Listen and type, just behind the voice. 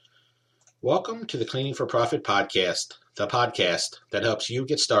Welcome to the Cleaning for Profit podcast, the podcast that helps you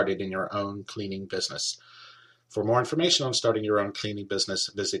get started in your own cleaning business. For more information on starting your own cleaning business,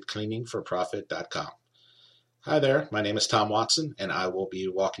 visit cleaningforprofit.com. Hi there, my name is Tom Watson, and I will be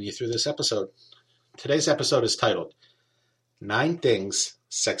walking you through this episode. Today's episode is titled, 9 Things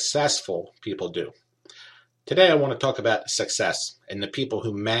Successful People Do. Today I want to talk about success and the people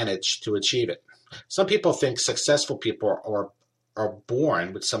who manage to achieve it. Some people think successful people are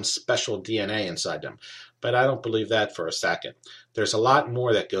born with some special DNA inside them, but I don't believe that for a second. There's a lot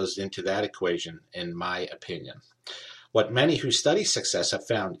more that goes into that equation, in my opinion. What many who study success have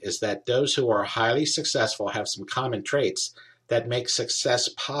found is that those who are highly successful have some common traits that make success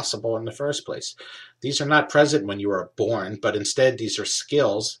possible in the first place. These are not present when you are born, but instead these are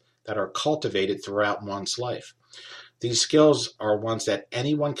skills that are cultivated throughout one's life. These skills are ones that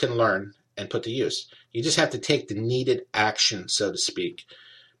anyone can learn and put to use. You just have to take the needed action, so to speak.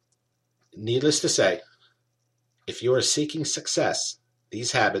 Needless to say, if you are seeking success,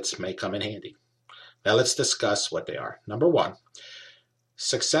 these habits may come in handy. Now let's discuss what they are. Number 1,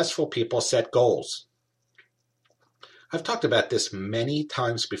 successful people set goals. I've talked about this many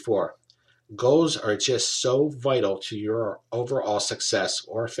times before. Goals are just so vital to your overall success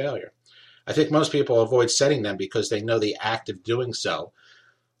or failure. I think most people avoid setting them because they know the act of doing so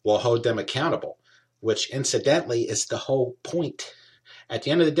will hold them accountable, which incidentally is the whole point. At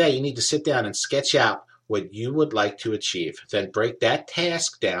the end of the day, you need to sit down and sketch out what you would like to achieve, then break that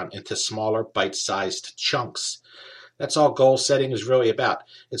task down into smaller bite-sized chunks. That's all goal setting is really about.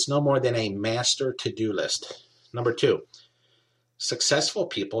 It's no more than a master to-do list. Number 2, successful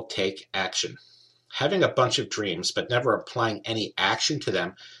people take action. Having a bunch of dreams but never applying any action to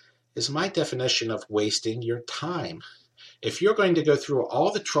them is my definition of wasting your time. If you're going to go through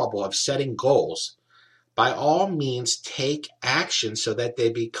all the trouble of setting goals, by all means take action so that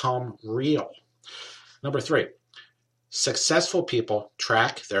they become real. Number 3, successful people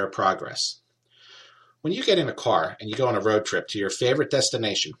track their progress. When you get in a car and you go on a road trip to your favorite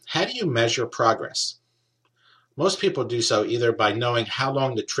destination, how do you measure progress? Most people do so either by knowing how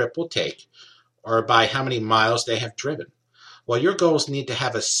long the trip will take or by how many miles they have driven. Well, your goals need to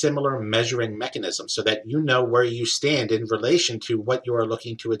have a similar measuring mechanism so that you know where you stand in relation to what you are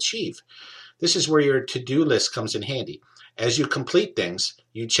looking to achieve. This is where your to-do list comes in handy. As you complete things,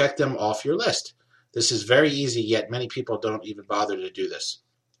 you check them off your list. This is very easy, yet many people don't even bother to do this.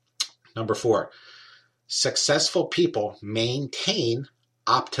 Number 4, successful people maintain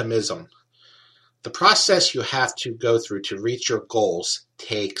optimism. The process you have to go through to reach your goals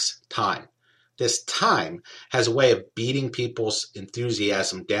takes time. This time has a way of beating people's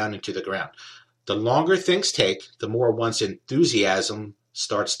enthusiasm down into the ground. The longer things take, the more one's enthusiasm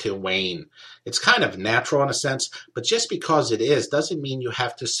starts to wane. It's kind of natural in a sense, but just because it is doesn't mean you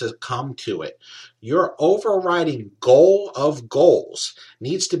have to succumb to it. Your overriding goal of goals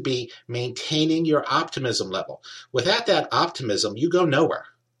needs to be maintaining your optimism level. Without that optimism, you go nowhere.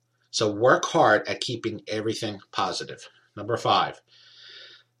 So work hard at keeping everything positive. Number 5,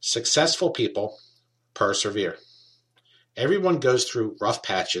 successful people persevere. Everyone goes through rough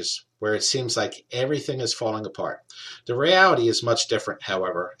patches where it seems like everything is falling apart. The reality is much different,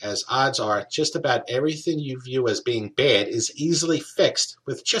 however, as odds are just about everything you view as being bad is easily fixed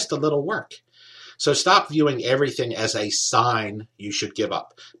with just a little work. So stop viewing everything as a sign you should give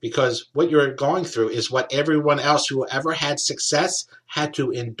up, because what you're going through is what everyone else who ever had success had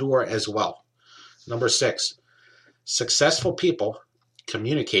to endure as well. Number 6, successful people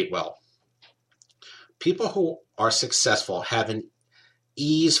communicate well. People who are successful have an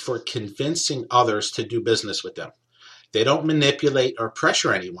ease for convincing others to do business with them. They don't manipulate or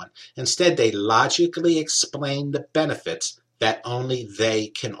pressure anyone. Instead, they logically explain the benefits that only they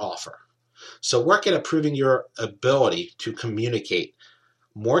can offer. So work at improving your ability to communicate.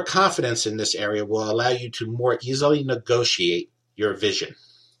 More confidence in this area will allow you to more easily negotiate your vision.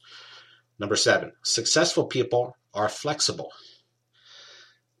 Number 7, successful people are flexible.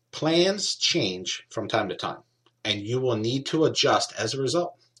 Plans change from time to time, and you will need to adjust as a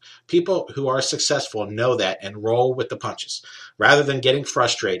result. People who are successful know that and roll with the punches. Rather than getting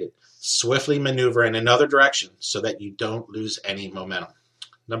frustrated, swiftly maneuver in another direction so that you don't lose any momentum.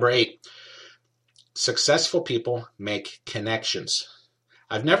 Number 8, successful people make connections.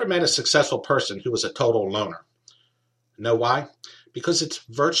 I've never met a successful person who was a total loner. Know why? Because it's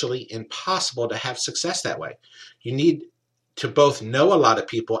virtually impossible to have success that way. You need to both know a lot of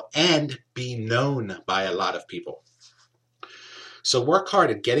people and be known by a lot of people. So work hard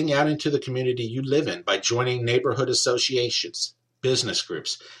at getting out into the community you live in by joining neighborhood associations, business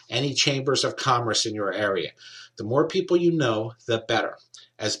groups, any chambers of commerce in your area. The more people you know, the better.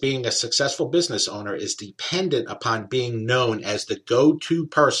 as being a successful business owner is dependent upon being known as the go-to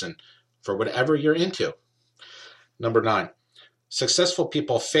person for whatever you're into. Number 9, successful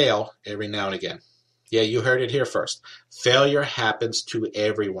people fail every now and again. Yeah, you heard it here first. Failure happens to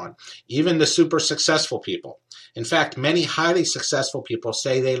everyone, even the super successful people. In fact, many highly successful people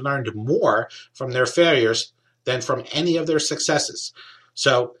say they learned more from their failures than from any of their successes.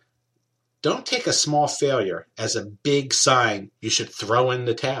 So don't take a small failure as a big sign you should throw in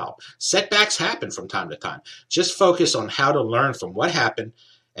the towel. Setbacks happen from time to time. Just focus on how to learn from what happened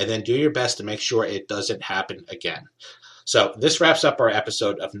and then do your best to make sure it doesn't happen again. So this wraps up our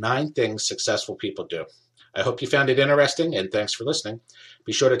episode of 9 things successful people do. I hope you found it interesting, and thanks for listening.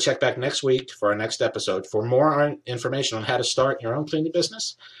 Be sure to check back next week for our next episode. For more information on how to start your own cleaning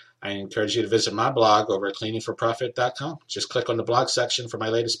business, I encourage you to visit my blog over at cleaningforprofit.com. Just click on the blog section for my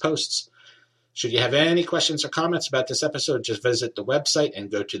latest posts. Should you have any questions or comments about this episode, just visit the website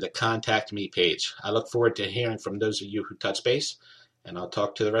and go to the Contact Me page. I look forward to hearing from those of you who touch base, and I'll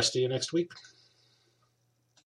talk to the rest of you next week.